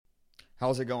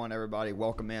How's it going, everybody?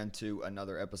 Welcome into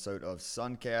another episode of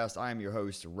Suncast. I am your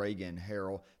host, Reagan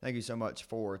Harrell. Thank you so much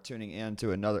for tuning in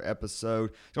to another episode.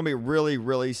 It's going to be a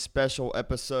really special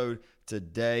episode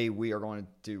today. We are going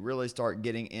to really start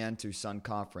getting into Sun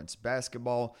Conference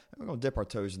basketball. We're going to dip our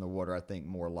toes in the water, I think,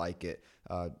 more like it.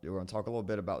 We're going to talk a little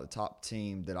bit about the top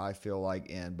team that I feel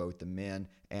like in both the men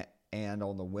and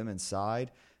on the women's side.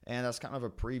 And that's kind of a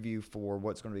preview for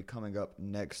what's going to be coming up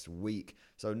next week.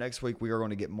 So next week we are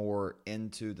going to get more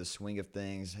into the swing of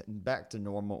things, back to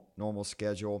normal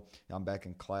schedule. I'm back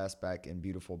in class, back in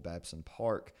beautiful Babson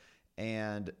Park,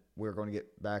 and we're going to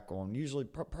get back on usually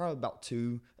probably about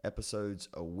 2 episodes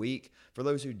a week. For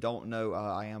those who don't know,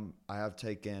 I have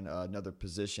taken another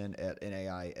position at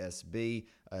NAISB.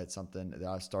 It's something that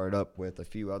I started up with a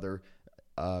few other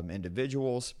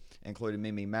individuals, including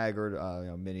Mimi Maggard.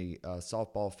 Many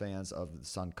softball fans of the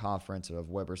Sun Conference and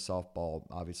of Weber softball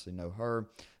obviously know her.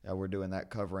 We're doing that,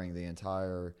 covering the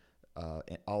entire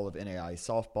all of NAI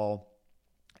softball,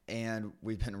 and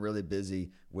we've been really busy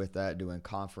with that, doing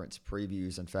conference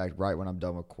previews. In fact, right when I'm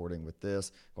done recording with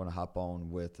this, I'm going to hop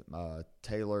on with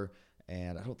Taylor.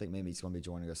 And I don't think Mimi's going to be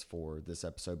joining us for this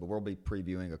episode, but we'll be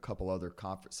previewing a couple other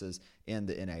conferences in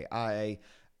the NAIA.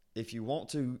 If you want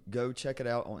to, go check it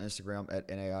out on Instagram at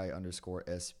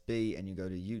NAI_SB, and you go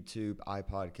to YouTube,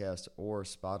 iPodcast, or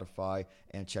Spotify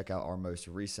and check out our most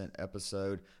recent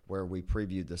episode where we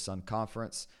previewed the Sun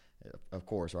Conference. Of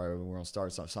course, right? We're going to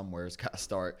start somewhere. It's got to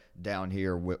start down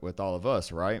here with all of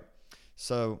us, right?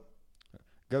 So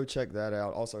go check that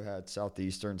out. Also had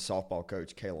Southeastern softball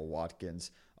coach Kayla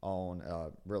Watkins on a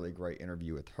really great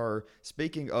interview with her.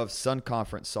 Speaking of Sun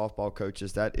Conference softball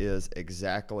coaches, that is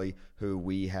exactly who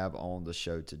we have on the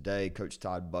show today. Coach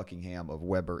Todd Buckingham of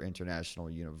Weber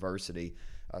International University.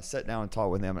 I sat down and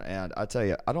talked with him, and I tell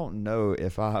you, I don't know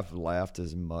if I've laughed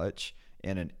as much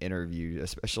in an interview,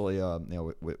 especially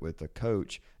with the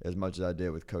coach, as much as I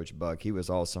did with Coach Buck. He was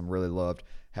awesome. Really loved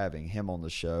having him on the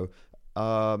show.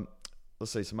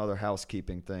 Let's see some other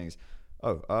housekeeping things.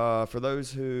 For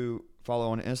those who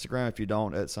follow on Instagram, if you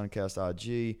don't, at Suncast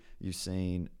IG,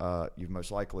 you've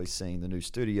most likely seen the new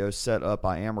studio set up.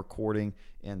 I am recording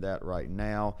in that right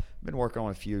now. Been working on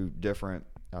a few different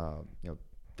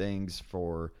things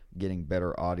for getting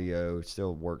better audio.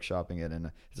 Still workshopping it, and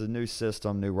it's a new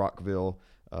system, new Rockville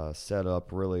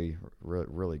setup. Really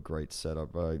great setup.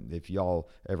 If y'all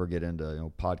ever get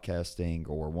into podcasting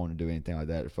or want to do anything like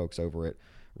that, folks over at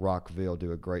Rockville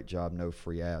do a great job. No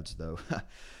free ads though.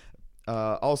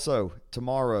 Also,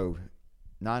 tomorrow,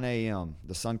 9 a.m.,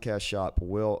 the Suncast shop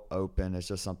will open. It's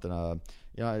just something,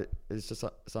 it's just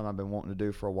something I've been wanting to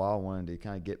do for a while. I wanted to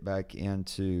kind of get back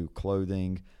into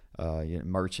clothing,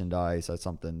 merchandise. That's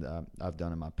something I've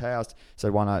done in my past.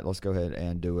 So why not? Let's go ahead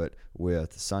and do it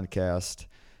with Suncast.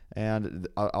 And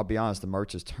I'll be honest, the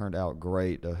merch has turned out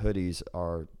great. The hoodies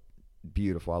are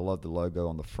beautiful. I love the logo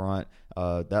on the front.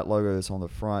 That logo is on the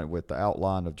front with the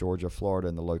outline of Georgia, Florida,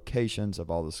 and the locations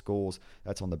of all the schools.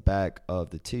 That's on the back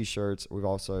of the T-shirts. We've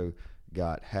also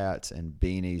got hats and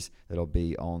beanies that'll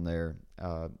be on there.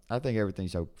 I think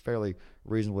everything's fairly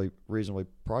reasonably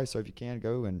priced. So if you can,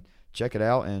 go and check it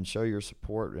out and show your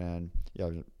support. And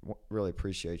really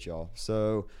appreciate y'all.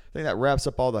 So I think that wraps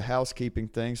up all the housekeeping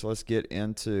things. So let's get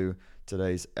into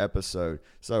today's episode.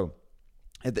 So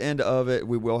at the end of it,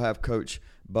 we will have Coach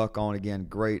Buck on again.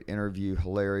 Great interview,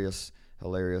 hilarious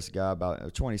guy. About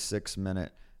a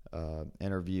 26-minute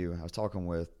interview. I was talking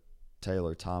with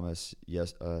Taylor Thomas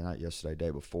not yesterday,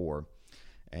 day before,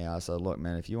 and I said, "Look,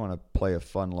 man, if you want to play a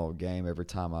fun little game, every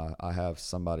time I have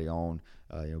somebody on,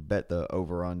 bet the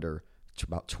over/under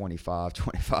about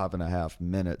 25 and a half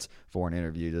minutes for an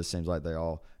interview." It just seems like they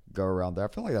all go around there. I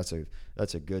feel like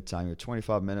that's a good time.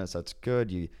 25 minutes, that's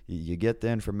good. You get the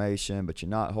information, but you're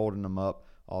not holding them up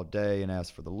all day. And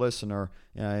as for the listener,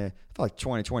 I feel like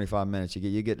 25 minutes,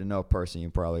 you get to know a person you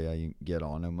probably you get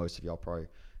on. I know most of y'all probably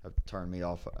have turned me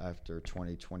off after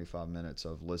 25 minutes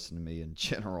of listening to me in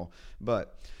general.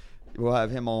 But we'll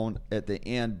have him on at the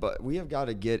end. But we have got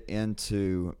to get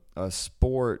into a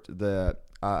sport that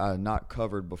I've not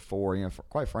covered before.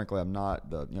 Quite frankly, I'm not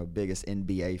the biggest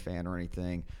NBA fan or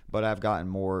anything, but I've gotten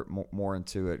more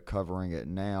into it, covering it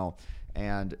now,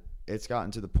 and it's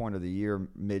gotten to the point of the year,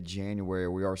 mid-January,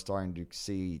 we are starting to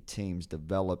see teams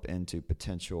develop into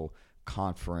potential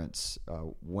conference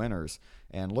winners.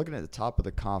 And looking at the top of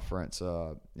the conference,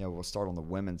 we'll start on the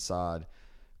women's side.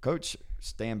 Coach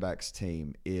Stanback's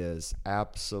team is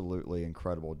absolutely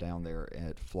incredible down there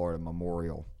at Florida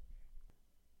Memorial.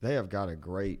 They have got a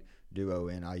great duo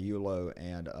in Ayulo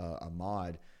and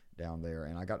Ahmad down there,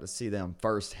 and I got to see them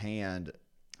firsthand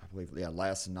I believe,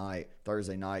 last night,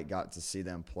 Thursday night, got to see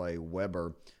them play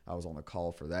Weber. I was on the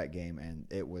call for that game, and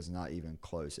it was not even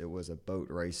close. It was a boat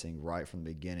racing right from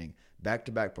the beginning.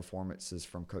 Back-to-back performances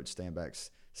from Coach Stanback's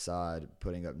side,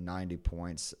 putting up 90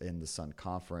 points in the Sun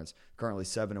Conference. Currently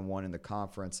 7-1 in the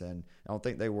conference, and I don't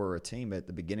think they were a team at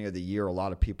the beginning of the year a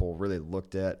lot of people really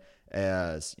looked at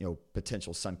as,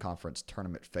 potential Sun Conference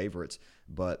tournament favorites.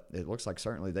 But it looks like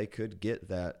certainly they could get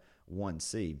that 1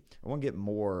 seed. I want to get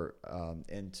more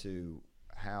into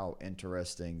how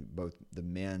interesting both the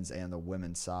men's and the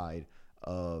women's side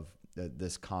of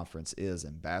this conference is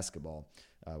in basketball.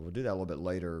 We'll do that a little bit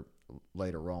later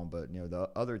on, but the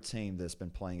other team that's been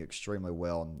playing extremely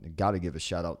well, and got to give a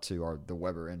shout out to, are the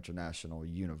Weber International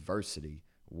University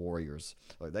Warriors.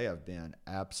 They have been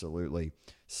absolutely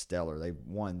stellar. They've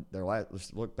won their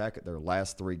let's look back at their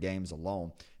last 3 games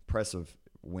alone. Impressive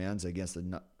wins against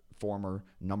the former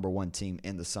number 1 team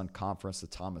in the Sun Conference, the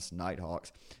Thomas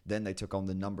Nighthawks. Then they took on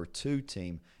the number 2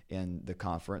 team in the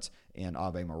conference in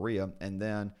Ave Maria. And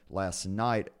then last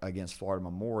night against Florida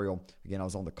Memorial, again, I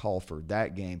was on the call for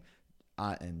that game,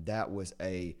 and that was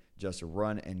just a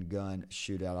run and gun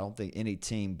shootout. I don't think any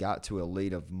team got to a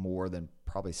lead of more than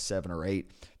probably 7 or 8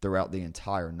 throughout the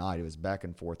entire night. It was back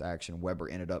and forth action. Weber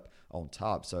ended up on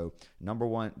top. So number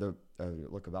 1,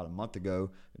 look, about a month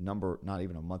ago, not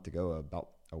even a month ago, about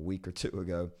a week or 2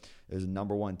 ago, it was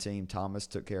number 1 team. Thomas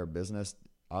took care of business.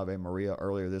 Ave Maria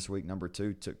earlier this week, number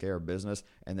 2, took care of business.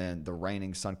 And then the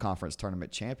reigning Sun Conference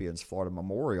tournament champions, Florida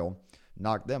Memorial,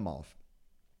 knocked them off.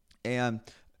 And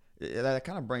that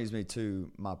kind of brings me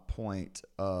to my point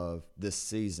of this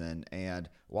season and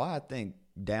why I think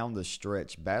down the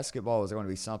stretch, basketball is going to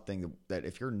be something that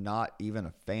if you're not even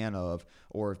a fan of,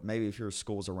 or maybe if your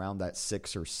school's around that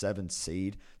 6 or 7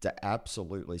 seed, to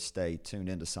absolutely stay tuned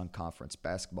into Sun Conference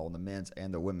basketball on the men's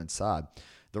and the women's side.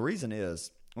 The reason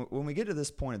is, when we get to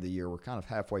this point of the year, we're kind of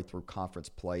halfway through conference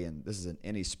play, and this is in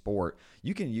any sport,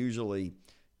 you can usually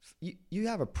you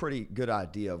have a pretty good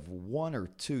idea of 1 or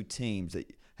 2 teams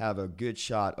that have a good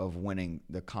shot of winning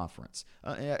the conference.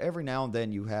 Every now and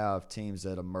then you have teams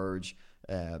that emerge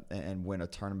and win a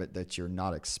tournament that you're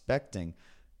not expecting.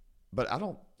 But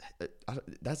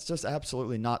that's just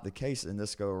absolutely not the case in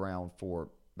this go around for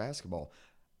basketball.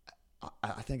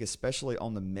 I think especially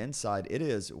on the men's side, it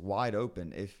is wide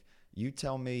open. If you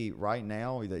tell me right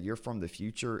now that you're from the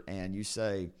future and you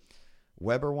say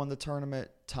Weber won the tournament,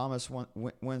 Thomas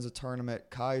wins the tournament,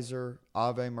 Kaiser,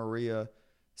 Ave Maria,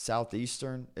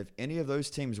 Southeastern, if any of those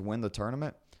teams win the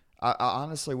tournament, I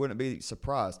honestly wouldn't be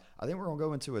surprised. I think we're going to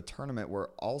go into a tournament where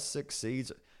all 6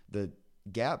 seeds, the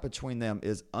gap between them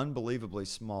is unbelievably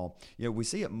small. We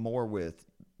see it more with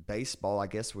baseball, I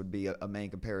guess would be a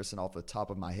main comparison off the top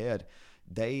of my head.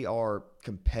 They are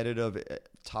competitive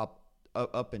top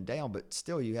up and down, but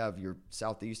still you have your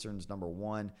Southeastern's number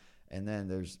 1, and then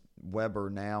there's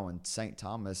Weber now and St.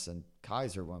 Thomas and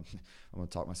Kaiser. Well, I'm going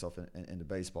to talk myself into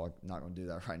baseball. I'm not going to do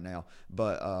that right now.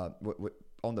 But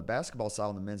on the basketball side,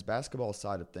 on the men's basketball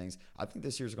side of things, I think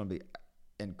this year's going to be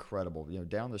incredible.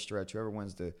 Down the stretch, whoever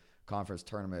wins the conference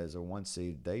tournament as a 1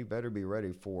 seed, they better be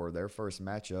ready for their first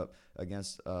matchup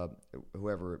against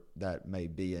whoever that may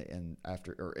be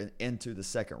into the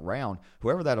second round,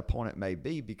 whoever that opponent may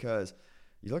be, because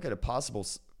you look at a possible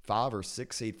 5 or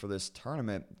 6 seed for this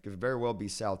tournament, could very well be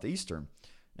Southeastern.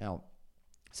 Now,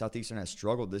 Southeastern has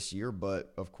struggled this year,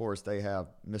 but of course they have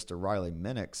Mr. Riley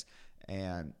Minix,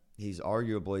 and he's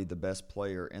arguably the best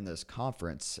player in this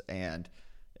conference. And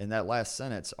in that last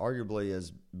sentence, arguably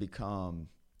has become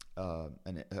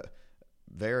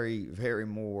very, very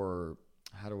more,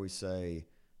 how do we say,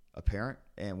 apparent.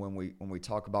 And when we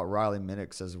talk about Riley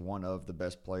Minix as one of the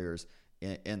best players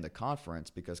in the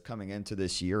conference, because coming into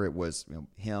this year, it was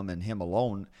him and him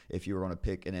alone if you were going to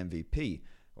pick an MVP.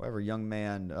 However, young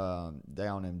man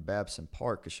down in Babson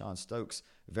Park, Kashawn Stokes,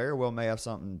 very well may have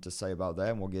something to say about that,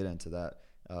 and we'll get into that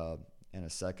in a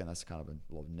second. That's kind of a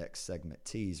little next segment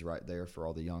tease right there for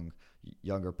all the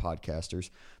younger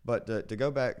podcasters. But to go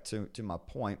back to my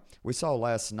point, we saw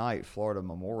last night Florida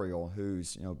Memorial,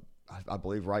 who's I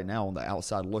believe right now on the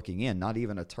outside looking in, not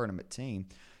even a tournament team,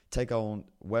 take on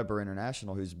Weber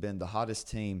International, who's been the hottest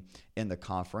team in the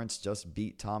conference, just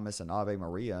beat Thomas and Ave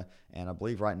Maria, and I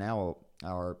believe right now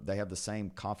they have the same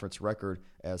conference record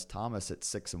as Thomas at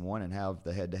 6-1 and have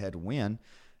the head-to-head win.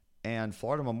 And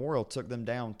Florida Memorial took them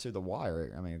down to the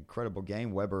wire. I mean, incredible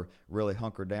game. Weber really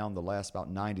hunkered down the last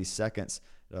about 90 seconds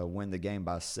to win the game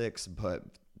by 6, but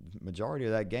majority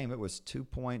of that game, it was 2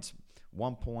 points,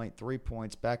 1 point, 3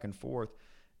 points, back and forth.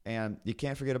 And you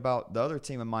can't forget about the other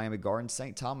team in Miami Gardens.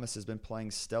 St. Thomas has been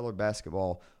playing stellar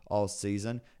basketball all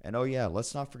season. And oh yeah,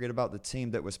 let's not forget about the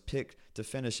team that was picked to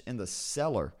finish in the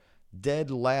cellar,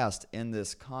 dead last in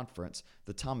this conference,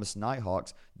 the Thomas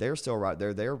Nighthawks. They're still right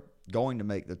there. They're going to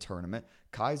make the tournament.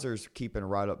 Kaiser's keeping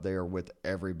right up there with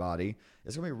everybody.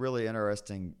 It's going to be really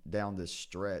interesting down this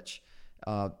stretch.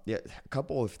 A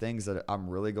couple of things that I'm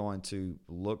really going to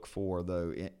look for,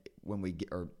 though, when we get,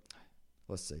 or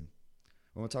let's see,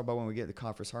 when we talk about when we get the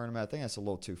conference tournament, I think that's a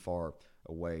little too far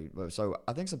away. So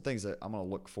I think some things that I'm going to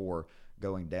look for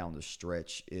going down the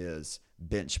stretch is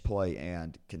bench play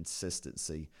and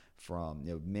consistency from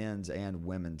men's and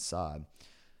women's side.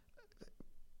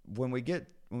 When we get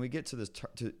to this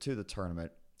to the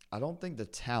tournament, I don't think the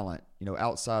talent,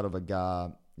 outside of a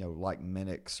guy, like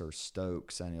Minix or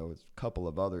Stokes and a couple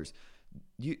of others,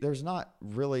 there's not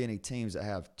really any teams that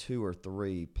have 2 or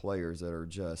 3 players that are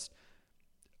just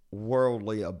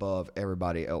worldly above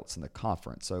everybody else in the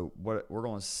conference. So what we're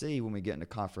going to see when we get into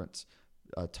conference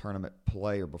tournament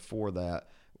play, or before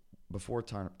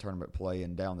tournament play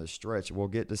and down this stretch, we'll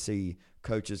get to see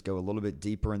coaches go a little bit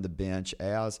deeper in the bench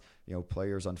as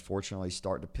players unfortunately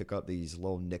start to pick up these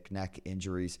little knick-knack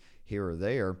injuries here or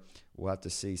there. We'll have to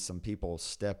see some people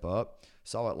step up.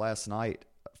 Saw it last night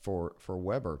for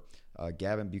Weber.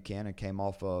 Gavin Buchanan came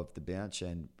off of the bench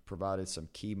and provided some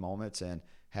key moments and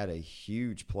had a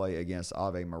huge play against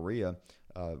Ave Maria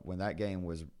when that game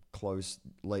was close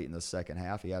late in the second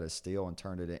half. He had a steal and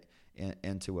turned it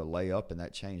into a layup, and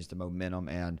that changed the momentum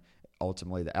and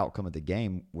ultimately the outcome of the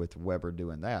game with Weber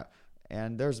doing that.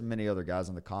 And there's many other guys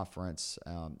in the conference,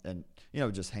 and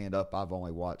just hand up, I've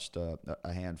only watched a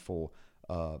handful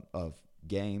of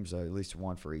games, at least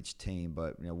one for each team.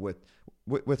 But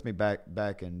with me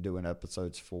back and doing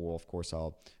episodes full, of course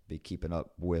I'll be keeping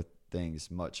up with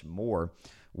things much more,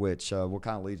 which will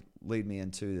kind of lead me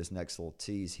into this next little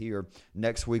tease here.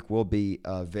 Next week will be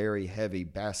very heavy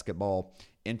basketball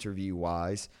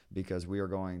interview-wise, because we are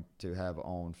going to have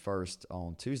on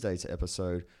Tuesday's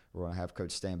episode, we're going to have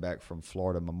Coach Stanback from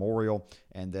Florida Memorial,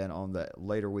 and then on the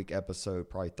later week episode,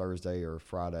 probably Thursday or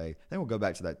Friday, then we'll go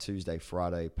back to that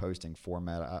Tuesday-Friday posting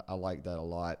format. I like that a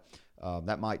lot.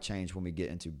 That might change when we get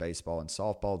into baseball and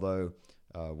softball, though.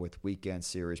 With weekend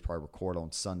series, probably record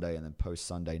on Sunday and then post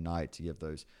Sunday night to give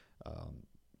those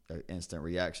instant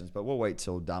reactions. But we'll wait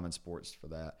till Diamond Sports for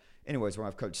that. Anyways, we're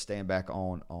going to have Coach Stanback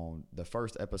on the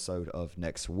first episode of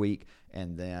next week,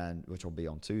 and then which will be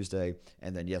on Tuesday.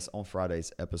 And then, yes, on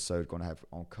Friday's episode, going to have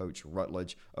on Coach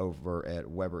Rutledge over at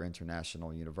Weber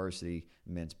International University,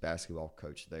 men's basketball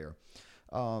coach there.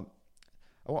 I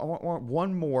want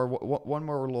one more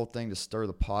little thing to stir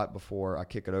the pot before I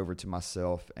kick it over to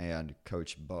myself and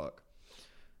Coach Buck.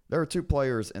 There are 2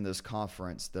 players in this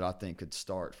conference that I think could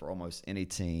start for almost any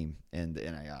team in the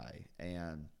NAI,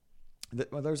 and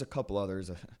there's a couple others.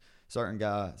 A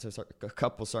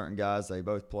couple certain guys. They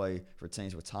both play for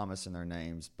teams with Thomas in their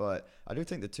names, but I do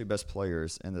think the 2 best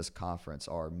players in this conference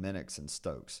are Minix and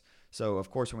Stokes. So,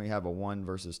 of course, when we have a 1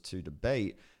 versus 2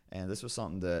 debate. And this was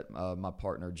something that my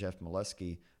partner, Jeff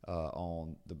Molesky,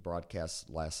 on the broadcast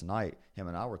last night, him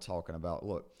and I were talking about.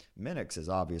 Look, Minix is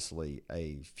obviously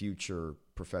a future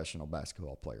professional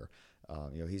basketball player.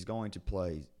 He's going to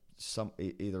play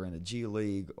either in the G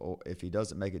League, or if he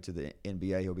doesn't make it to the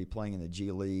NBA, he'll be playing in the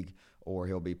G League, or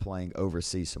he'll be playing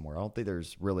overseas somewhere. I don't think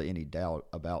there's really any doubt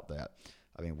about that.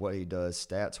 I mean, what he does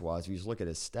stats-wise, if you just look at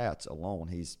his stats alone,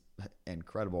 he's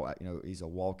incredible. He's a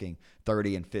walking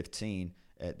 30 and 15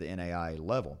 at the NAI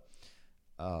level.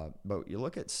 But you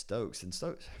look at Stokes, and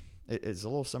Stokes it's a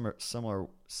little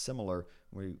similar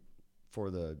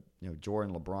for the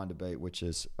Jordan LeBron debate, which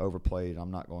is overplayed. I'm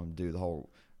not going to do the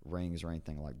whole rings or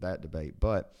anything like that debate,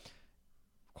 but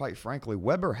quite frankly,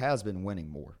 Weber has been winning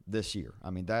more this year.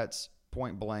 I mean, that's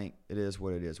point blank. It is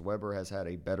what it is. Weber has had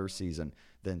a better season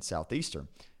than Southeastern.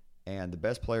 And the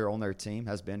best player on their team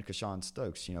has been Kashawn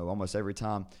Stokes. Almost every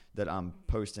time that I'm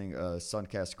posting a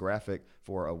Suncast graphic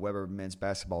for a Weber men's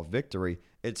basketball victory,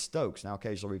 it's Stokes. Now,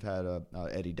 occasionally we've had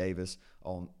Eddie Davis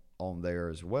on there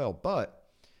as well. But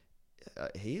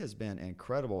he has been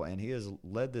incredible, and he has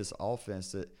led this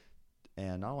offense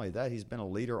and not only that, he's been a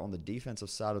leader on the defensive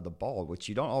side of the ball, which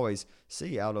you don't always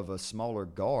see out of a smaller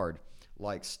guard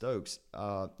like Stokes.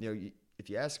 If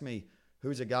you ask me,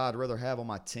 who's a guy I'd rather have on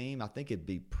my team, I think it'd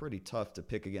be pretty tough to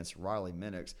pick against Riley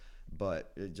Minix.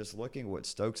 But just looking at what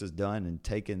Stokes has done and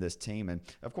taken this team, and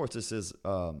of course this is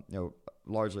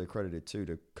largely accredited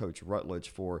to Coach Rutledge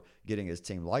for getting his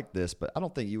team like this. But I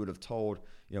don't think you would have told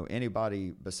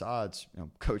anybody besides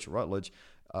Coach Rutledge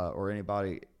or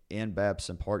anybody in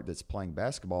Babson Park that's playing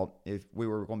basketball if we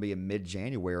were going to be in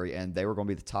mid-January and they were going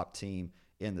to be the top team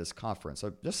in this conference.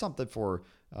 So just something for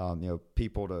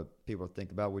people to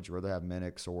think about. Would you rather have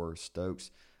Minix or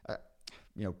Stokes?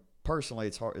 Personally,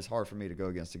 it's hard for me to go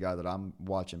against a guy that I'm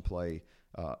watching play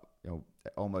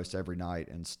almost every night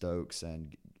in Stokes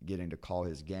and getting to call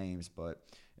his games. But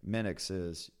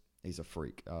Minix he's a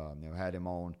freak. Had him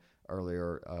on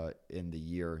earlier in the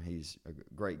year. He's a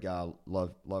great guy.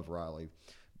 Love Riley.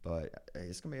 But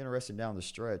it's going to be interesting down the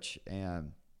stretch.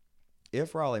 And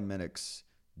if Riley Minix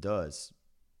does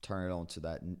turn it on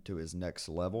to his next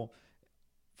level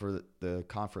for the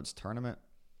conference tournament,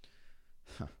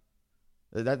 I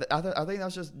think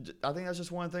that's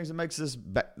just one of the things that makes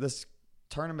this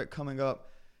tournament coming up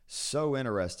so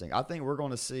interesting. I think we're going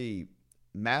to see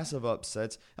massive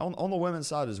upsets on the women's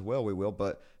side as well. We will,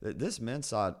 but this men's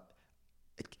side,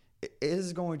 it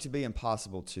is going to be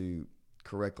impossible to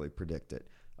correctly predict it.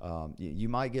 You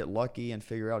might get lucky and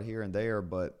figure out here and there,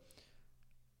 but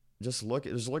just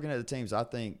looking at the teams, I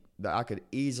think that I could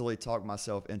easily talk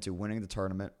myself into winning the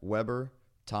tournament. Weber,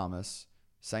 Thomas,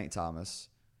 St. Thomas,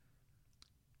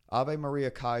 Ave Maria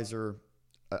Kaiser,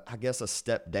 I guess a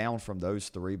step down from those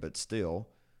three, but still,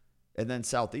 and then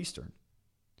Southeastern.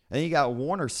 And you got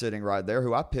Warner sitting right there,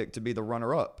 who I picked to be the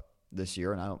runner-up this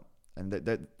year, and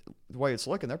the way it's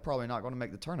looking, they're probably not going to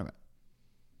make the tournament.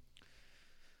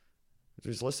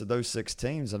 Just listed those 6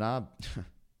 teams, and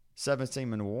seventh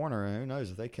team in Warner. Who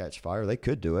knows if they catch fire? They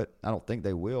could do it. I don't think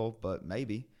they will, but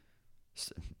maybe.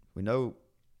 We know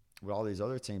what all these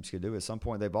other teams could do. At some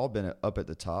point, they've all been up at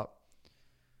the top.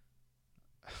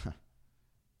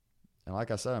 And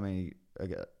like I said, I mean,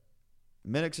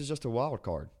 Minix is just a wild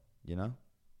card,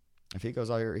 If he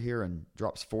goes out here and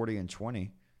drops 40 and 20,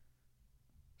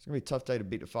 it's going to be a tough day to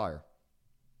beat the Fire.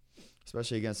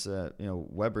 Especially against,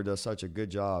 Weber does such a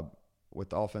good job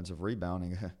with the offensive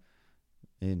rebounding.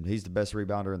 And he's the best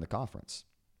rebounder in the conference.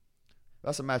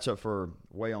 That's a matchup for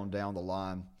way on down the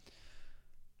line.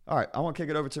 All right, I want to kick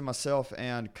it over to myself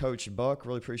and Coach Buck.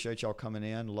 Really appreciate y'all coming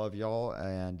in. Love y'all.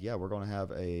 And, yeah, we're going to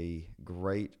have a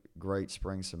great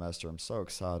spring semester. I'm so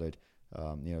excited,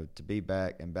 to be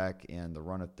back in the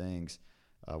run of things.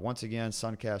 Once again,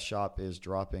 Suncast Shop is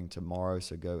dropping tomorrow,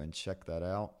 so go and check that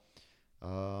out.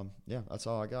 That's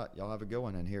all I got. Y'all have a good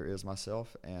one. And here is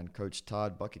myself and Coach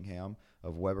Todd Buckingham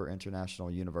of Weber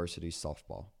International University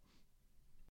softball.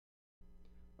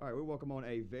 All right, we welcome on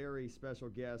a very special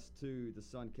guest to the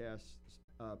Suncast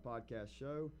podcast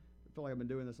show. I feel like I've been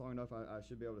doing this long enough. I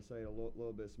should be able to say it a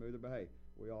little bit smoother, but hey,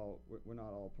 we're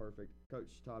not all perfect.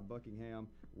 Coach Todd Buckingham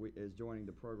is joining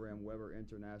the program, Weber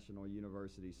International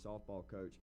University softball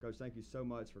coach. Coach, thank you so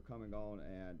much for coming on,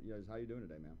 and how you doing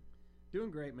today, man? Doing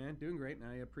great, man. Doing great, and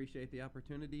I appreciate the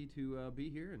opportunity to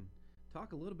be here and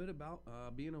talk a little bit about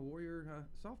being a Warrior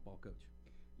softball coach.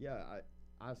 Yeah,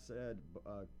 I said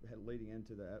leading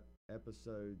into the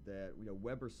episode that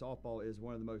Weber softball is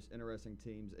one of the most interesting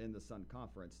teams in the Sun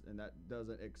Conference, and that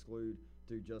doesn't exclude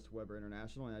to just Weber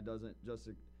International, and that doesn't just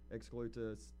exclude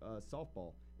to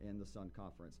softball in the Sun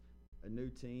Conference. A new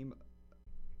team,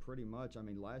 pretty much. I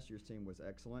mean, last year's team was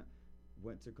excellent.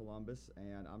 Went to Columbus,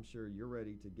 and I'm sure you're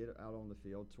ready to get out on the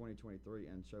field 2023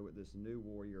 and show what this new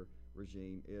Warrior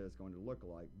regime is going to look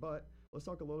like. But let's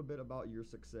talk a little bit about your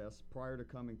success prior to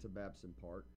coming to Babson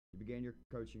Park. You began your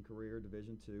coaching career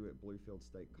Division II at Bluefield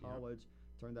State College,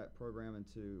 turned that program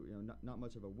into not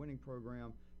much of a winning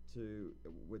program to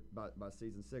by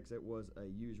season 6 it was a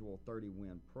usual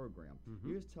 30-win program. Mm-hmm. Can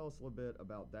you just tell us a little bit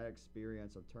about that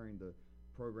experience of turning the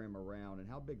program around and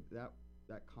how big that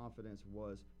confidence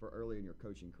was for early in your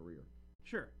coaching career?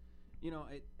 Sure.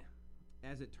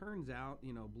 As it turns out,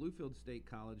 Bluefield State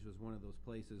College was one of those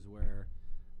places where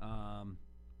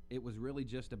it was really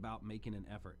just about making an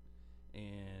effort.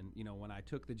 And, when I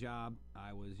took the job,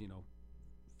 I was,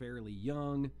 fairly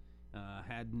young,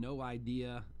 had no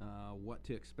idea what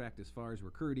to expect as far as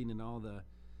recruiting and all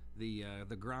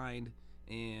the grind,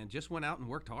 and just went out and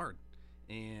worked hard.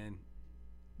 And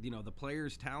the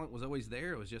players' talent was always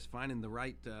there. It was just finding the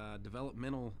right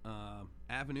developmental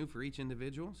avenue for each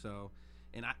individual. So,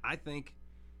 and I think,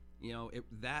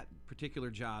 that particular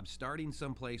job, starting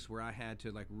someplace where I had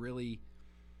to really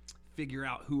figure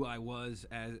out who I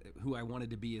wanted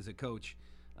to be as a coach,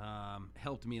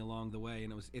 helped me along the way.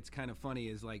 And it's kind of funny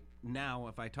is now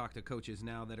if I talk to coaches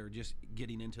now that are just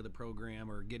getting into the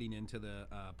program or getting into the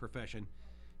profession,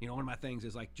 one of my things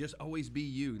is just always be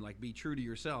you, be true to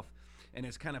yourself. And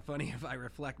it's kind of funny if I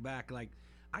reflect back,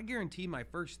 I guarantee my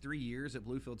first 3 years at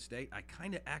Bluefield State, I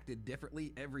kind of acted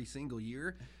differently every single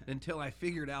year until I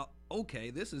figured out, okay,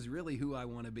 this is really who I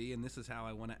want to be, and this is how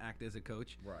I want to act as a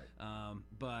coach. Right.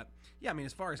 But yeah, I mean,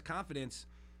 as far as confidence,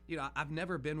 I've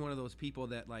never been one of those people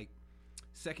that like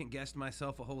second guessed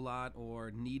myself a whole lot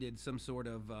or needed some sort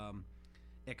of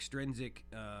extrinsic,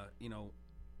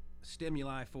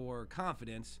 stimuli for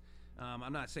confidence.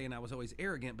 I'm not saying I was always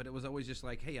arrogant, but it was always just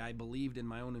like, hey, I believed in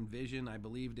my own vision. I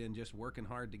believed in just working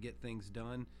hard to get things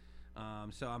done.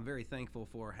 So I'm very thankful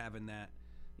for having that,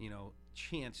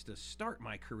 chance to start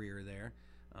my career there.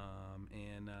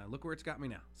 And look where it's got me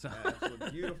now. So absolutely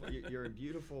beautiful. You're in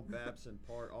beautiful Babson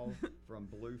Park, all from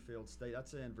Bluefield State.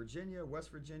 That's in Virginia,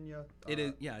 West Virginia. It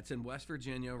is. Yeah, it's in West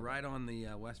Virginia, right on the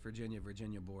West Virginia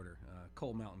border,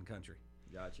 Coal Mountain country.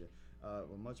 Gotcha.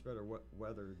 Well, much better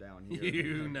weather down here.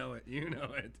 You know it.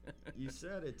 You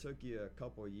said it took you a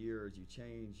couple of years. You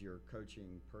changed your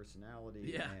coaching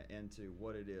personality into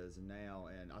what it is now,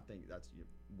 and I think that's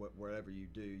whatever you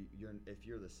do. If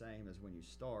you're the same as when you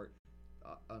start,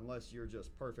 unless you're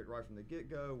just perfect right from the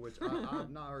get-go, which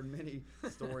I've not heard many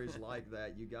stories like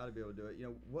that. You got to be able to do it.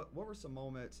 What were some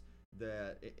moments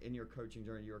that in your coaching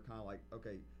journey you were kind of like,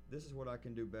 okay, this is what I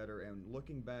can do better, and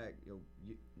looking back,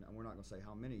 we're not going to say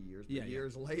how many years, but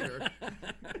years later,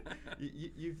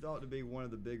 you've thought to be one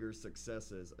of the bigger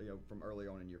successes, from early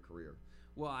on in your career.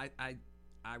 Well,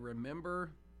 I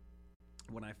remember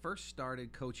when I first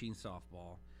started coaching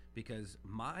softball, because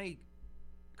my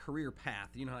career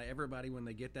path, how everybody when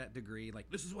they get that degree, like,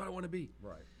 this is what I want to be.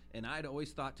 Right. And I'd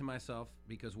always thought to myself,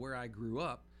 because where I grew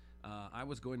up, I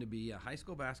was going to be a high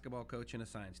school basketball coach and a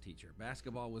science teacher.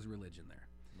 Basketball was religion there.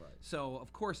 Right. So,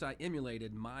 of course, I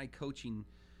emulated my coaching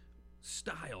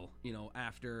style,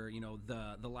 after,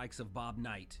 the likes of Bob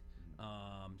Knight.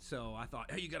 So I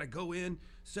thought, hey, you got to go in,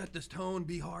 set this tone,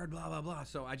 be hard, blah, blah, blah.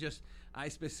 So I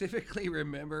specifically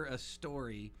remember a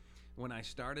story when I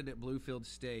started at Bluefield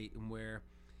State where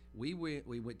we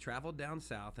traveled down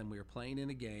south and we were playing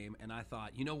in a game, and I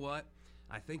thought, you know what?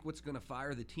 I think what's going to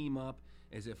fire the team up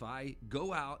is if I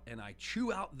go out and I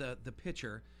chew out the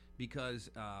pitcher, because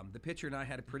the pitcher and I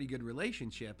had a pretty good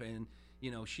relationship, and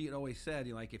she had always said,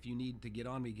 like, if you need to get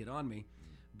on me, get on me.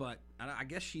 But I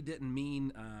guess she didn't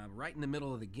mean right in the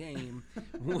middle of the game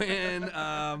when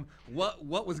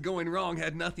what was going wrong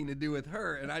had nothing to do with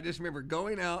her. And I just remember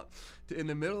going out in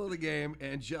the middle of the game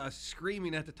and just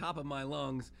screaming at the top of my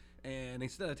lungs. And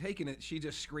instead of taking it, she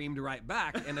just screamed right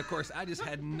back. And, of course, I just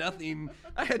had nothing.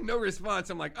 I had no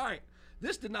response. I'm like, all right,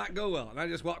 this did not go well. And I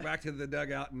just walked back to the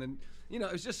dugout. And then,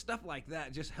 it was just stuff like that.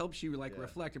 It just helps you,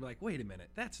 reflect and be like, wait a minute,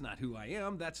 that's not who I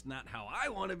am. That's not how I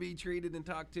want to be treated and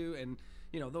talked to. And,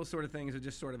 those sort of things have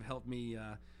just sort of helped me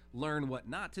learn what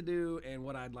not to do and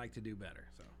what I'd like to do better.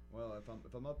 So, well,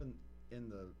 if I'm up in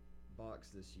the box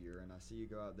this year and I see you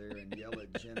go out there and yell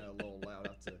at Jenna a little loud,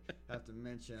 I have to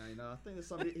mention, I think there's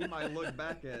somebody he might look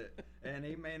back at it and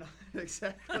he may not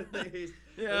exactly think he's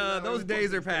those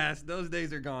days are past. Those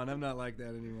days are gone. I'm not like that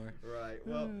anymore. Right.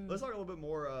 Well, let's talk a little bit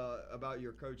more about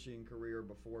your coaching career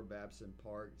before Babson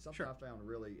Park. Something I found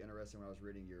really interesting when I was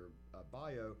reading your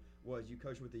bio was you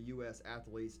coached with the U.S.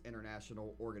 Athletes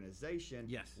International Organization,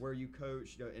 where you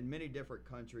coached in many different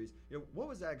countries. What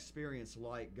was that experience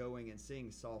like going and seeing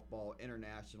softball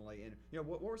internationally? And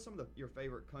what were some of your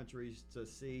favorite countries to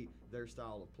see their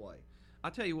style of play? I'll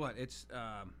tell you what, it's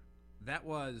that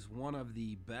was one of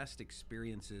the best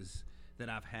experiences that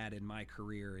I've had in my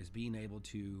career, is being able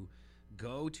to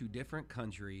go to different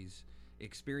countries,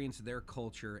 experience their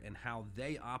culture and how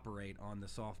they operate on the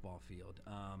softball field.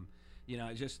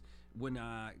 Just when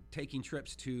taking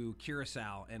trips to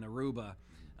Curacao and Aruba,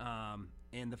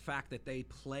 and the fact that they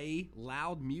play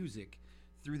loud music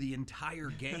through the entire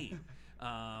game.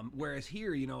 Whereas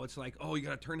here, it's like, oh, you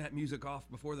got to turn that music off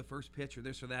before the first pitch or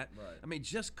this or that. Right. I mean,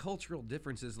 just cultural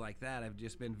differences like that have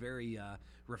just been very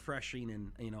refreshing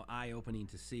and, eye-opening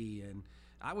to see. And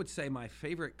I would say my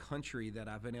favorite country that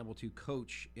I've been able to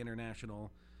coach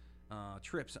international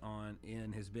trips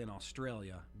in has been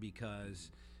Australia,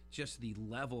 because just the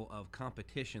level of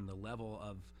competition, the level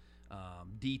of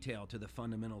detail to the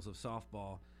fundamentals of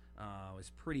softball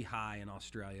was pretty high in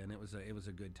Australia, and it was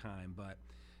a good time. But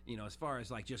as far as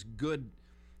like just good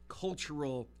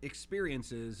cultural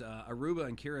experiences, Aruba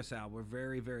and Curacao were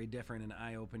very, very different and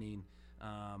eye-opening,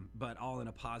 but all in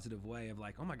a positive way of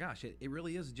like, oh my gosh, it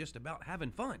really is just about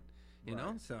having fun, you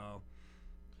know? So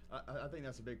I think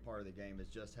that's a big part of the game, is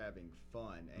just having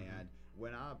fun. And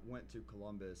when I went to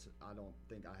Columbus, I don't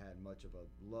think I had much of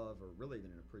a love or really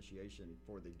even an appreciation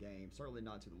for the game, certainly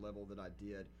not to the level that I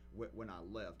did when I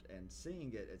left. And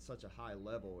seeing it at such a high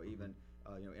level, even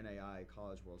NAI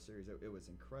College World Series. It was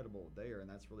incredible there, and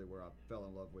that's really where I fell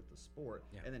in love with the sport.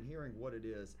 Yeah. And then hearing what it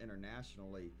is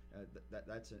internationally,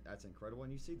 that's incredible.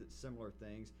 And you see that similar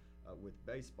things with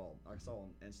baseball. I saw on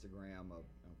Instagram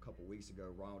a couple weeks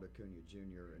ago Ronald Acuna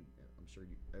Jr., and I'm sure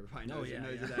everybody knows,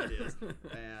 who that is.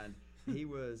 And he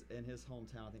was in his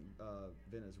hometown, I think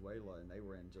Venezuela, and they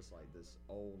were in just like this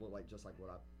old, just like what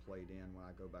I played in when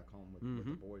I go back home with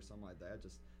the boys, something like that,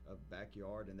 just a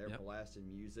backyard, and they're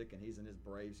blasting music, and he's in his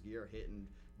Braves gear hitting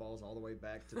balls all the way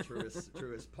back to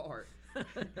Truist Park.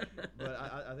 But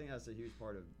I think that's a huge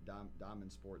part of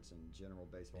diamond sports in general,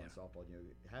 baseball and softball.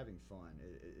 Having fun.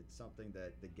 It's something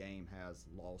that the game has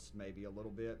lost maybe a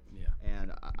little bit,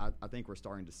 and I think we're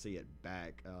starting to see it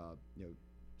back.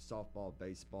 Softball,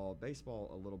 baseball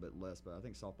a little bit less, but I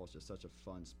think softball is just such a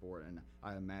fun sport, and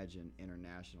I imagine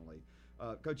internationally.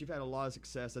 Coach, you've had a lot of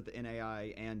success at the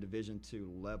NAI and Division II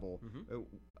level.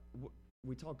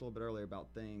 We talked a little bit earlier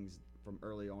about things from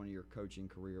early on in your coaching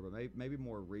career, but maybe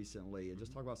more recently, and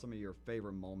just talk about some of your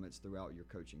favorite moments throughout your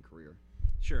coaching career.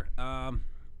 Sure.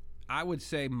 I would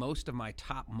say most of my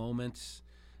top moments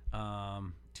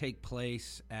take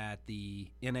place at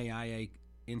the NAIA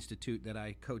Institute that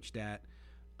I coached at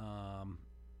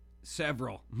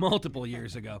multiple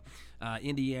years ago,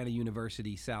 Indiana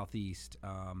University Southeast.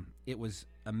 It was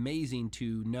amazing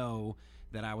to know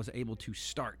that I was able to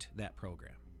start that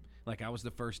program. Like, I was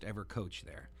the first ever coach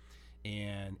there.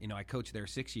 And, I coached there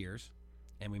 6 years,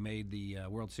 and we made the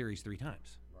World Series 3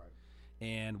 times. Right.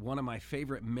 And one of my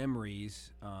favorite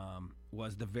memories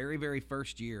was the very, very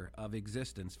first year of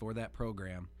existence for that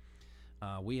program.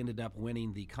 We ended up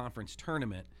winning the conference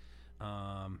tournament.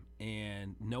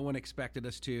 And no one expected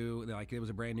us to. Like, it was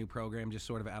a brand new program, just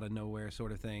sort of out of nowhere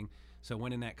sort of thing. So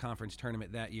winning that conference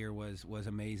tournament that year was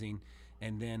amazing.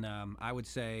 And then I would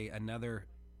say another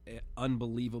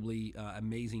unbelievably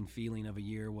amazing feeling of a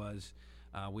year was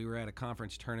we were at a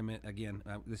conference tournament. Again,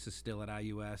 this is still at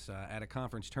IUS, at a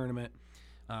conference tournament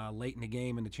late in the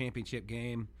game, in the championship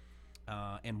game,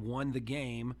 and won the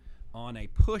game on a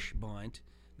push bunt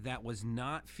that was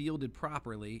not fielded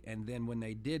properly, and then when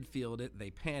they did field it, they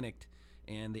panicked,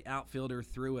 and the outfielder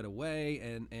threw it away,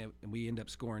 and we ended up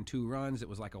scoring 2 runs. It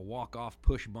was like a walk-off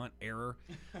push bunt error.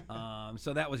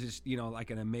 So that was just, like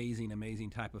an amazing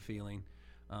type of feeling.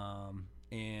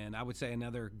 And I would say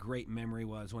another great memory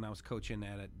was when I was coaching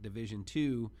at a Division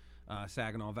II,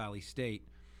 Saginaw Valley State,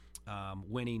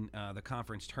 winning the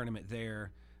conference tournament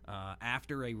there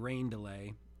after a rain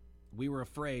delay. We were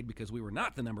afraid, because we were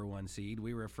not the number 1 seed,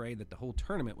 we were afraid that the whole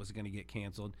tournament was going to get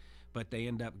canceled, but they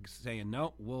ended up saying,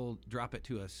 no, we'll drop it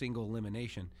to a single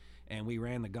elimination. And we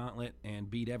ran the gauntlet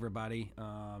and beat everybody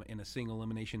in a single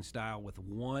elimination style with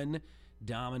one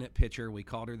dominant pitcher. We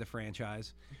called her the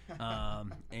franchise.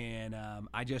 And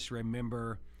I just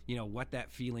remember, what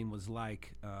that feeling was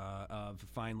like of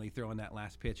finally throwing that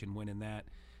last pitch and winning that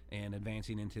and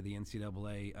advancing into the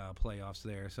NCAA playoffs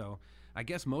there. So I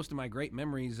guess most of my great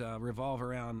memories revolve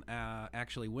around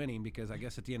actually winning, because I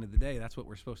guess at the end of the day, that's what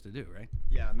we're supposed to do, right?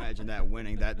 Yeah, imagine that,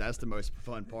 winning. That's the most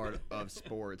fun part of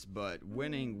sports. But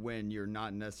winning when you're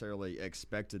not necessarily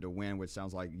expected to win, which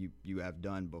sounds like you have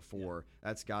done before,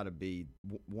 that's got to be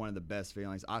one of the best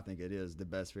feelings. I think it is the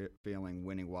best feeling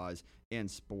winning-wise in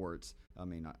sports. I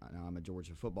mean, I'm a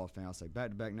Georgia football fan. I'll say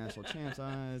back-to-back national champs.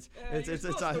 You're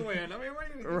supposed to win. I mean, what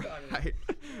are you talking about?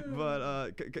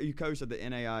 Right. But you coached at the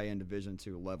NAI and Division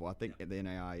II level. I think the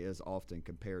NAI is often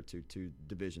compared to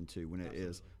Division II when it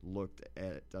is looked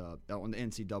at on the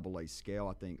NCAA scale.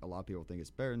 I think a lot of people think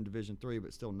it's better than Division III,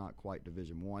 but still not quite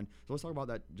Division I. So let's talk about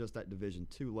that Division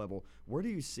II level. Where do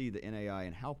you see the NAI,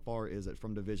 and how far is it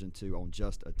from Division II on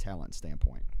just a talent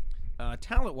standpoint?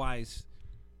 Talent-wise,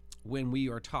 when we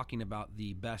are talking about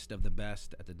the best of the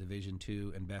best at the Division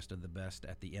II and best of the best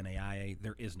at the NAIA,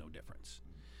 there is no difference.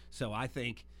 So I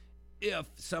think if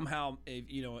somehow,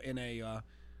 in a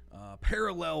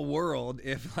parallel world,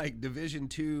 if like Division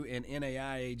II and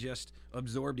NAIA just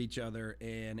absorbed each other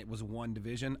and it was one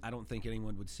division, I don't think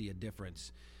anyone would see a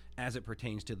difference as it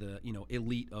pertains to the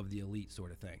elite of the elite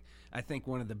sort of thing. I think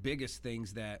one of the biggest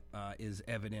things that is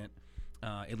evident,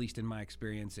 at least in my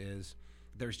experience, is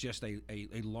there's just a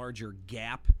larger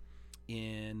gap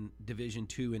in Division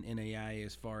II and NAIA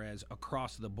as far as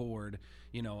across the board.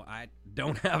 I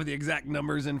don't have the exact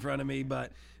numbers in front of me,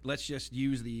 but let's just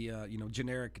use the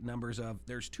generic numbers of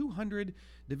there's 200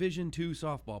 Division II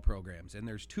softball programs and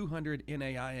there's 200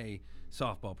 NAIA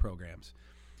softball programs.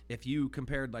 If you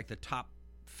compared like the top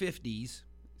 50s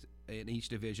in each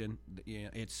division,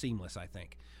 it's seamless, I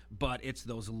think. But it's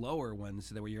those lower ones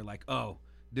that where you're like, oh,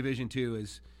 Division II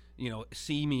is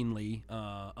seemingly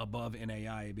above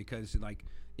NAIA, because like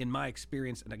in my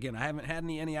experience, and again, I haven't had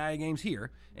any NAIA games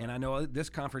here, and I know this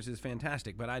conference is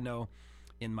fantastic, but I know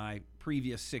in my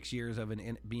previous 6 years of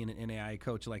being an NAIA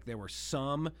coach, like there were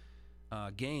some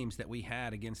games that we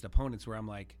had against opponents where I'm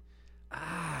like,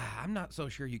 I'm not so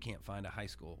sure you can't find a high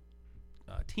school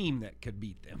team that could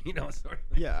beat them, sort of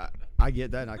thing. Yeah, I get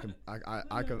that, and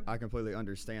I completely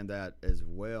understand that as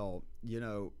well.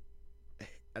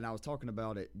 And I was talking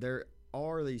about it. There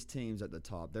are these teams at the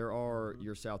top. There are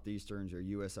your Southeasterns, your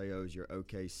USAOs, your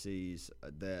OKCs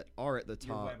that are at the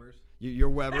top. Your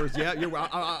Webers, yeah.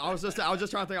 I was just trying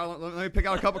to think. Let me pick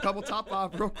out a couple top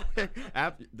five real quick.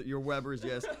 Your Webers,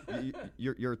 yes.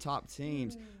 Your top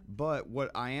teams. But what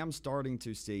I am starting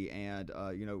to see, and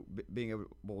being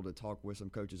able to talk with some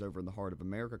coaches over in the Heart of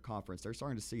America Conference, they're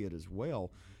starting to see it as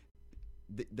well.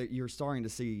 That you're starting to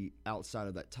see outside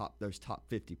of those top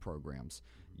 50 programs.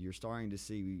 You're starting to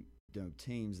see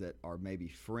teams that are maybe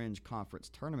fringe conference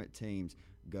tournament teams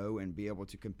go and be able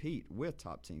to compete with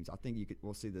top teams. I think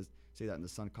we'll see that in the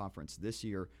Sun Conference this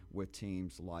year with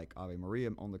teams like Ave Maria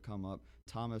on the come up,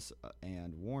 Thomas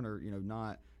and Warner.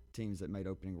 Not teams that made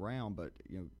opening round, but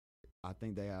I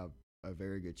think they have a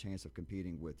very good chance of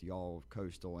competing with y'all,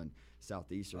 Coastal and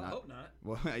Southeastern. Well, I hope not.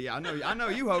 Well, yeah, I know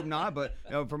you hope not, but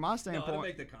from my standpoint, it'll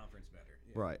make the conference better.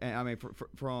 Yeah. Right, and I mean,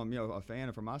 from a fan,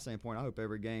 and from my standpoint, I hope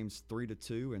every game's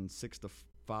 3-2 and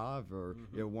 6-5, or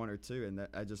 1 or 2, and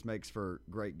that just makes for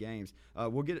great games.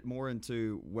 We'll get more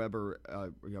into Weber,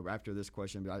 after this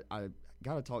question, but I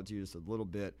got to talk to you just a little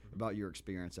bit about your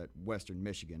experience at Western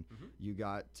Michigan. You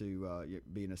got to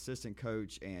be an assistant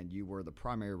coach, and you were the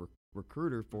primary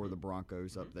recruiter for the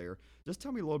Broncos up there. Just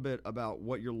tell me a little bit about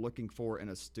what you're looking for in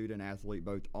a student athlete,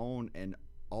 both on and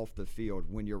off the field,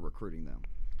 when you're recruiting them.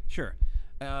 Sure.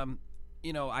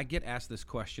 I get asked this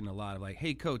question a lot of like,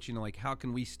 hey, coach, like how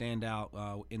can we stand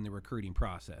out in the recruiting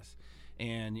process?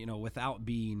 And, without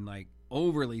being like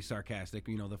overly sarcastic,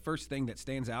 the first thing that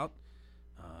stands out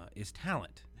is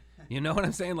talent. You know what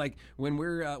I'm saying? Like when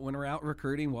we're out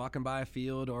recruiting, walking by a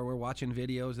field, or we're watching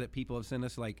videos that people have sent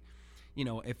us, like,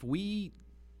 if we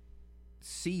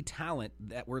see talent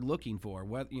that we're looking for,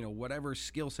 whatever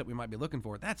skill set we might be looking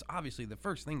for, that's obviously the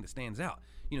first thing that stands out.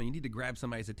 You need to grab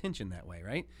somebody's attention that way,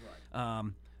 right?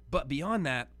 But beyond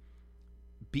that,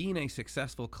 being a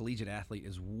successful collegiate athlete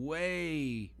is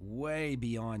way, way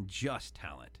beyond just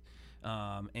talent.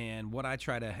 And what I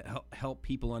try to help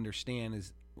people understand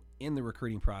is in the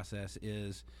recruiting process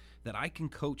is that I can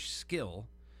coach skill,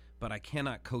 but I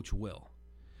cannot coach will.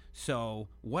 So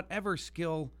whatever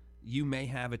skill you may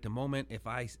have at the moment, if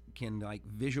I can like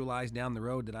visualize down the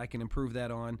road that I can improve that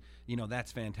on,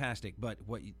 that's fantastic. But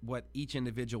what each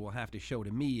individual will have to show to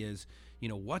me is,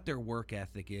 what their work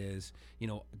ethic is.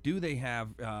 Do they have,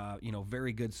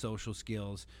 very good social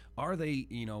skills? Are they,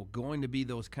 going to be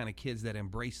those kind of kids that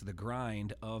embrace the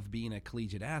grind of being a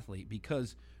collegiate athlete?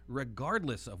 Because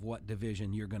regardless of what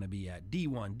division you're going to be at,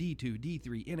 D1, D2,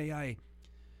 D3, NAIA,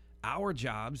 our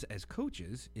jobs as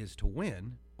coaches is to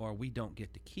win, or we don't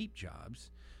get to keep jobs.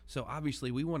 So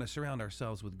obviously we want to surround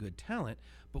ourselves with good talent,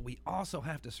 but we also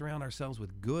have to surround ourselves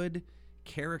with good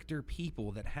character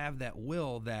people that have that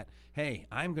will that, hey,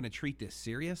 I'm going to treat this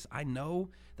serious. I know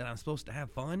that I'm supposed to have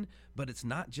fun, but it's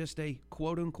not just a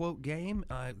quote-unquote game.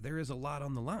 There is a lot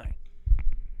on the line.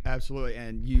 Absolutely,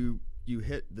 and you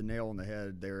hit the nail on the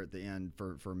head there at the end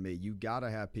for me. You got to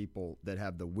have people that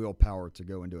have the willpower to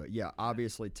go and do it. Yeah,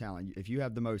 obviously talent. If you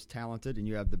have the most talented and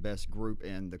you have the best group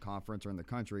in the conference or in the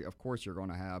country, of course you're going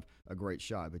to have a great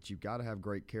shot. But you've got to have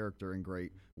great character and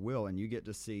great will, and you get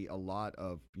to see a lot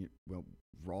of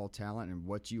raw talent. And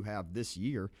what you have this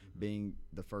year being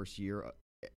the first year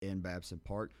in Babson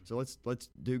Park. So let's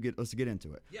get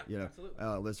into it. Yeah, absolutely.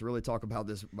 Let's really talk about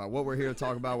this, about what we're here to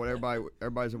talk about. What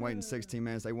everybody's been waiting 16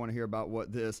 minutes. They want to hear about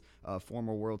what this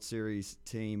former World Series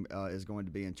team is going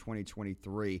to be in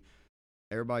 2023.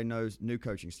 Everybody knows new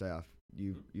coaching staff.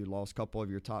 You lost a couple of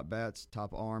your top bats,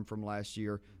 top arm from last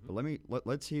year. But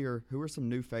let's hear who are some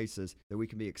new faces that we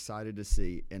can be excited to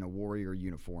see in a Warrior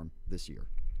uniform this year.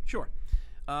 Sure.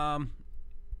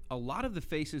 A lot of the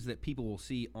faces that people will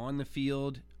see on the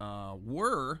field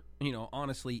were,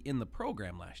 honestly, in the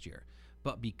program last year.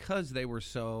 But because they were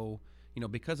so,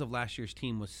 because of last year's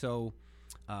team was so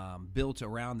built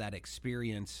around that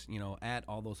experience, at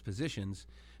all those positions,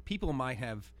 people might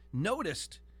have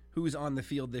noticed who's on the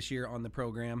field this year on the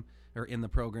program or in the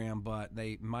program, but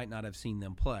they might not have seen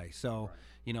them play. So,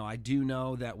 right. I do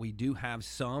know that we do have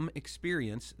some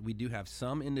experience. We do have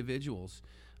some individuals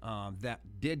that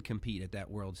did compete at that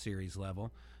World Series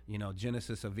level.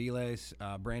 Genesis Aviles,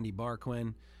 Brandy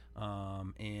Barquin,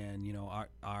 and,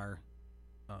 our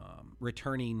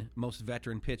returning most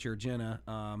veteran pitcher, Jenna,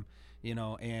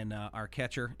 and our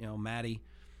catcher, Maddie.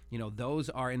 Those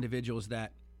are individuals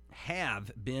that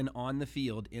have been on the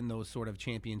field in those sort of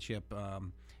championship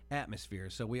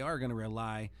atmospheres. So we are going to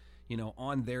rely,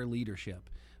 on their leadership.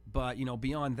 But,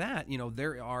 beyond that,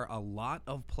 there are a lot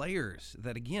of players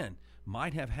that, again,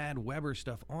 might have had Weber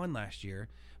stuff on last year,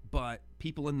 but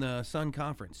people in the Sun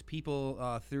Conference,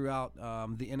 people throughout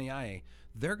the NAIA,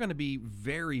 they're going to be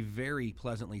very, very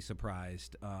pleasantly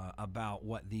surprised about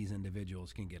what these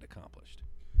individuals can get accomplished.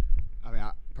 I mean,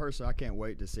 personally, I can't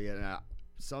wait to see it. And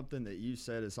something that you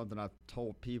said is something I've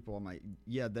told people. I'm like,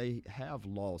 yeah, they have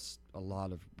lost a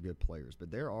lot of good players,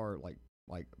 but there are like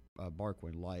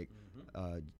Barquin,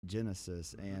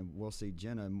 Genesis, and we'll see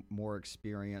Jenna more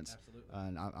experience. Absolutely.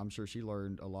 And I'm sure she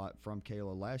learned a lot from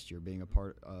Kayla last year, being a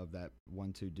part of that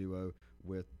 1-2 duo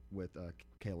with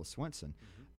Kayla Swenson.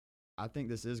 I think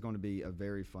this is going to be a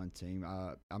very fun team.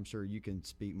 I'm sure you can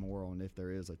speak more on if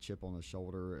there is a chip on the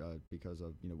shoulder because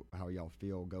of how y'all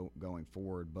feel going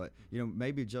forward. But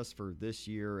maybe just for this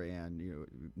year and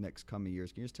next coming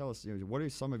years, can you just tell us what are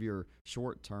some of your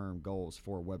short-term goals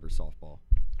for Weber softball?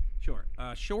 Sure.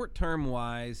 Short-term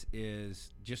wise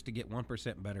is just to get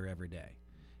 1% better every day.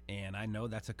 And I know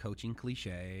that's a coaching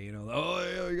cliche, you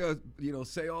gotta,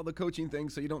 say all the coaching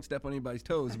things so you don't step on anybody's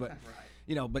toes. But,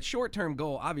 right. But short-term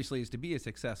goal obviously is to be as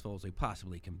successful as we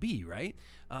possibly can be, right?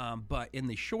 But in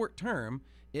the short term,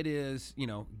 it is,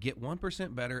 get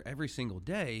 1% better every single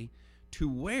day to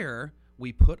where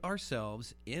we put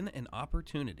ourselves in an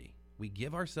opportunity. We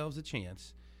give ourselves a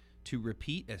chance to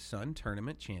repeat as Sun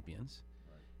tournament champions.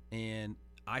 Right. And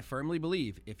I firmly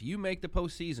believe if you make the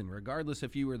postseason, regardless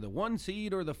if you were the 1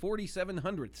 seed or the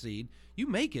 4,700th seed, you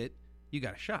make it, you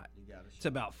got a shot. It's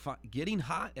about getting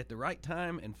hot at the right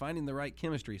time and finding the right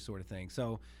chemistry sort of thing.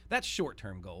 So that's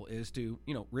short-term goal is to,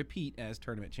 repeat as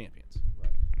tournament champions.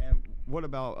 Right. And what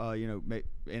about,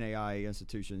 NAIA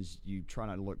institutions? You try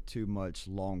not to look too much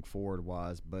long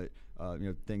forward-wise, but,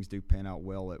 things do pan out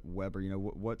well at Weber.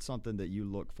 What's something that you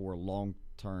look for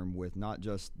long-term with not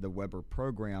just the Weber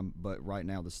program, but right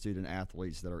now the student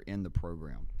athletes that are in the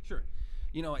program? Sure.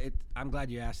 I'm glad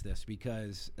you asked this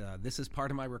because this is part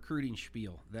of my recruiting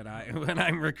spiel that when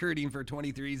I'm recruiting for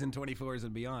 23s and 24s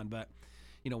and beyond. But,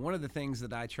 one of the things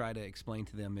that I try to explain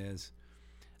to them is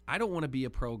I don't want to be a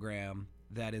program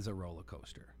that is a roller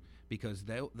coaster because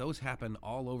those happen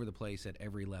all over the place at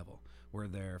every level where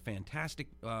they're fantastic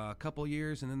a couple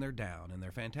years and then they're down and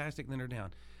they're fantastic and then they're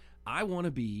down. I want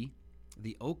to be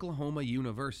the Oklahoma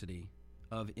University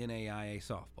of NAIA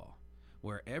softball,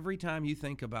 where every time you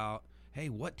think about, hey,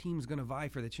 what team's going to vie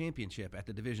for the championship at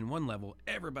the Division I level,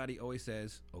 everybody always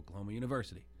says Oklahoma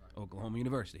University, right. Oklahoma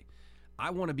University. I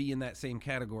want to be in that same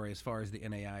category as far as the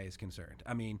NAIA is concerned.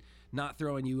 I mean, not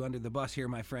throwing you under the bus here,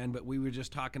 my friend, but we were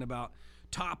just talking about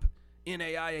top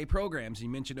NAIA programs. You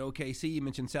mentioned OKC, you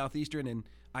mentioned Southeastern, and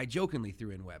I jokingly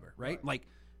threw in Weber, right? Like,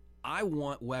 I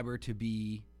want Weber to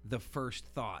be the first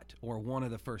thought or one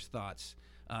of the first thoughts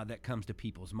that comes to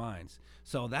people's minds.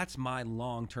 So that's my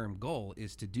long-term goal,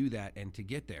 is to do that and to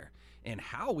get there. And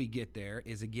how we get there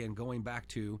is, again, going back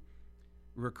to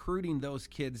recruiting those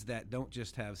kids that don't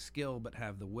just have skill but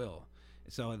have the will.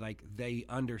 So like they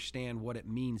understand what it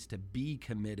means to be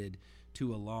committed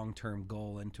to a long-term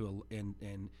goal and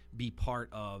and be part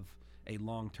of a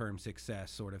long-term success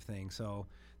sort of thing. So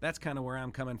that's kind of where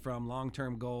I'm coming from.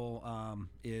 Long-term goal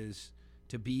is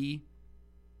to be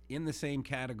in the same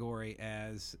category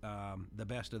as the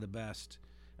best of the best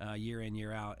year in,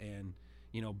 year out. And,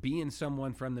 being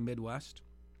someone from the Midwest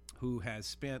who has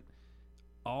spent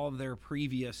all of their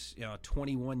previous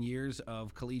 21 years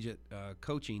of collegiate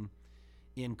coaching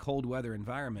in cold weather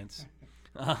environments,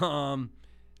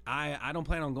 I don't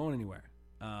plan on going anywhere.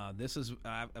 This is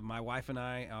my wife and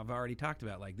I have already talked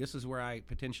about, like, this is where I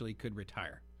potentially could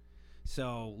retire.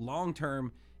 So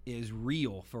long-term is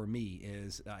real for me,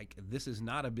 is like, this is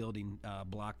not a building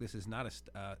block. This is not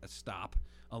a stop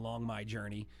along my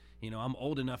journey. I'm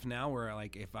old enough now where,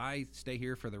 like, if I stay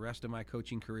here for the rest of my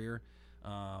coaching career,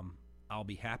 I'll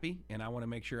be happy. And I want to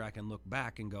make sure I can look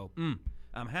back and go,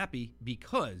 I'm happy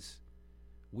because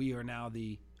we are now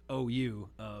the OU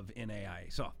of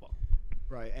NAIA softball.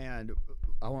 Right, and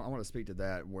I want to speak to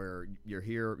that, where you're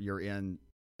here, you're in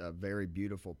a very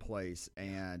beautiful place,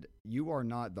 and you are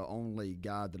not the only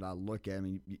guy that I look at. I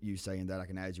mean, you saying that, I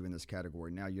can add you in this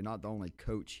category. Now, you're not the only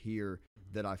coach here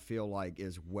that I feel like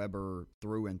is Weber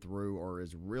through and through, or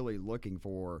is really looking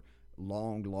for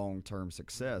long-term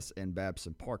success in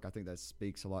Babson Park. I think that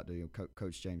speaks a lot to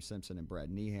Coach James Simpson and Brad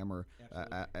Niehammer,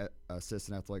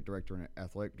 assistant athletic director and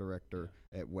athletic director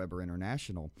at Weber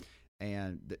International.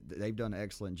 and they've done an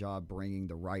excellent job bringing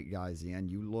the right guys in.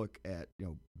 You look at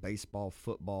baseball,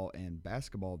 football, and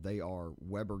basketball; they are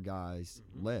Weber guys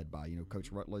led by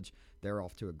Coach Rutledge. They're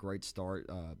off to a great start.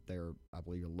 They're, I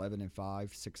believe, 11-5,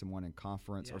 6-1 in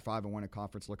conference, or 5-1 in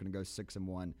conference, looking to go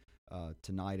 6-1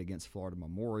 tonight against Florida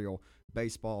Memorial.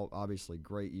 Baseball, obviously,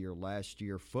 great year last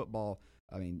year. Football,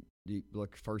 I mean, you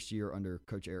look first year under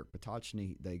Coach Eric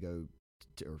Potocny, they go.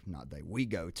 We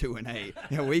go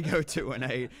 2-8. We go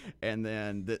 2-8, and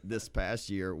then this past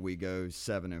year we go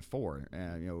 7-4,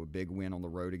 and a big win on the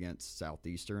road against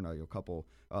Southeastern. A couple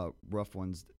rough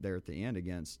ones there at the end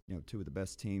against two of the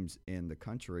best teams in the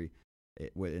country,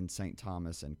 in St.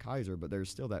 Thomas and Kaiser. But there's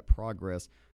still that progress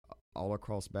all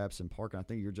across Babson Park, and I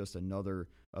think you're just another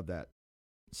of that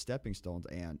stepping stones.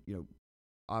 And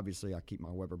obviously, I keep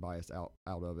my Weber bias out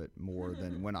of it more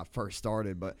than when I first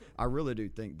started, but I really do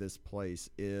think this place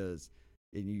is.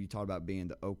 And you talk about being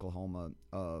the Oklahoma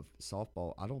of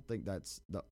softball. I don't think that's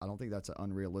an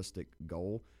unrealistic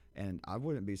goal, and I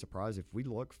wouldn't be surprised if we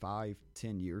look 5-10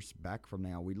 years back from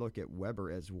now. We look at Weber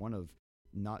as one of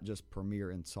not just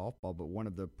premier in softball, but one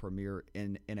of the premier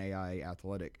in NAIA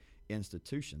athletic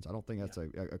institutions. I don't think that's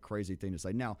a crazy thing to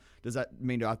say. Now, does that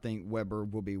mean I think Weber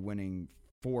will be winning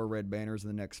 4 red banners in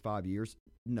the next 5 years?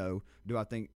 No. Do I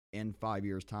think in 5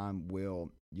 years' time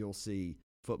you'll see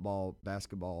football,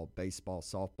 basketball, baseball,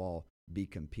 softball be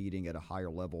competing at a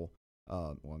higher level?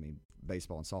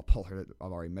 Baseball and softball have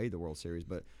already made the World Series,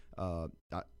 but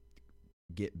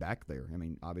get back there. I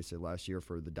mean, obviously last year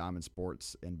for the Diamond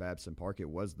Sports in Babson Park, it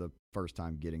was the first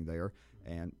time getting there,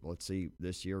 and let's see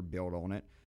this year build on it.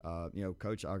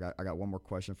 Coach, I got one more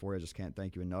question for you. I just can't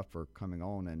thank you enough for coming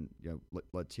on, and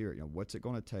let's hear it. What's it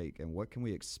going to take, and what can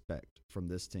we expect from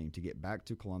this team to get back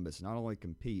to Columbus, not only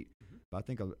compete, but I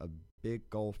think a big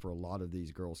goal for a lot of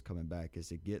these girls coming back is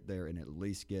to get there and at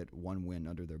least get one win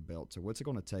under their belt. So what's it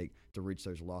going to take to reach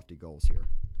those lofty goals here?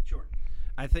 Sure.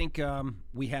 I think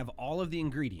we have all of the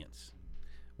ingredients.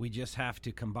 We just have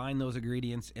to combine those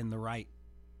ingredients in the right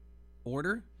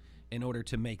order in order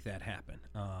to make that happen.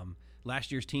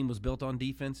 Last year's team was built on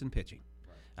defense and pitching.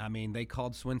 Right. I mean, they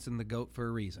called Swinson the GOAT for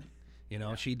a reason.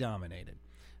 She dominated,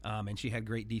 and she had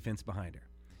great defense behind her.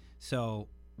 So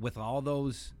with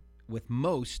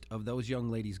most of those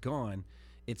young ladies gone,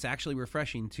 it's actually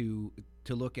refreshing to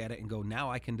look at it and go,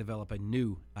 now I can develop a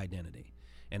new identity.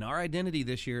 And our identity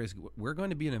this year is we're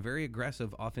going to be in a very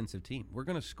aggressive offensive team. We're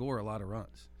going to score a lot of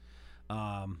runs.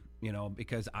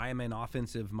 Because I am an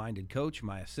offensive-minded coach.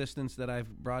 My assistants that I've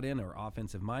brought in are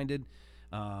offensive-minded,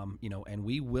 and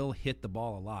we will hit the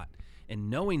ball a lot. And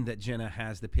knowing that Jenna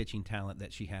has the pitching talent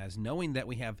that she has, knowing that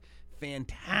we have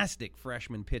fantastic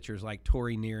freshman pitchers like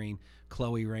Tori Nearing,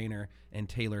 Chloe Rayner, and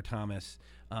Taylor Thomas,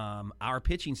 our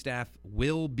pitching staff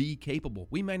will be capable.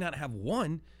 We may not have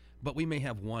one, but we may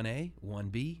have 1A,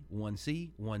 1B, 1C,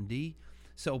 1D.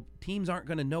 So teams aren't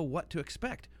going to know what to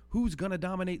expect. Who's going to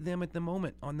dominate them at the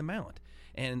moment on the mound?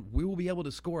 And we will be able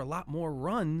to score a lot more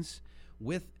runs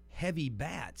with heavy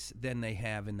bats than they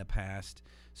have in the past.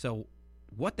 So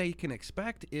what they can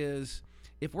expect is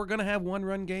if we're going to have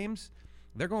one-run games,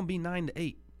 they're going to be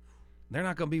 9-8. They're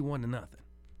not going to be 1-0.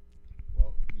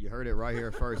 Well, you heard it right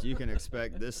here first. You can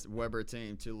expect this Weber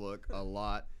team to look a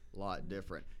lot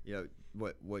different.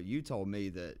 What you told me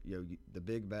that the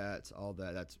big bats, all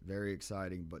that's very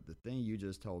exciting. But the thing you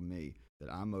just told me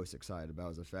that I'm most excited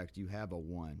about is the fact you have a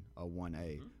 1, a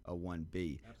 1A, a 1B.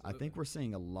 Absolutely. I think we're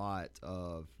seeing a lot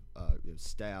of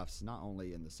staffs, not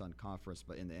only in the Sun Conference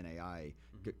but in the NAIA,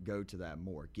 go to that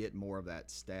more, get more of that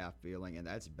staff feeling, and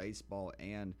that's baseball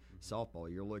and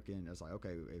softball. You're looking, it's like,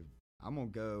 okay, if I'm gonna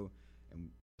go and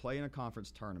play in a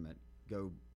conference tournament,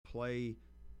 go play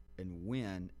and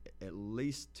win at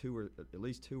least two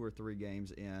or three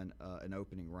games in an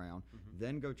opening round,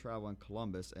 then go travel in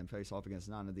Columbus and face off against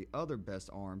 9 of the other best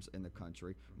arms in the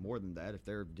country. More than that, if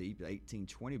they're deep, 18,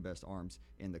 20 best arms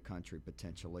in the country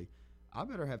potentially. I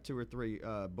better have 2 or 3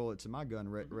 bullets in my gun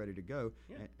ready to go.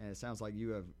 Yeah. And it sounds like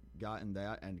you have gotten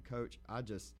that. And Coach, I'm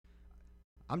just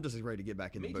as ready to get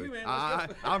back in the booth. Me too,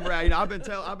 man. I'm ready. I've been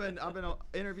on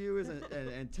interviews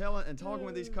and talking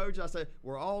with these coaches. I said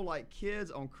we're all like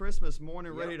kids on Christmas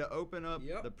morning, ready to open up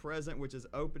the present, which is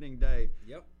opening day.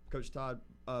 Yep. Coach Todd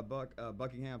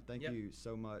Buckingham, thank you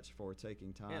so much for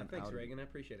taking time. Yeah, thanks, Reagan. I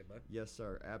appreciate it, bud. Yes,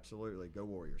 sir. Absolutely. Go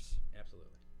Warriors.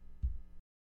 Absolutely.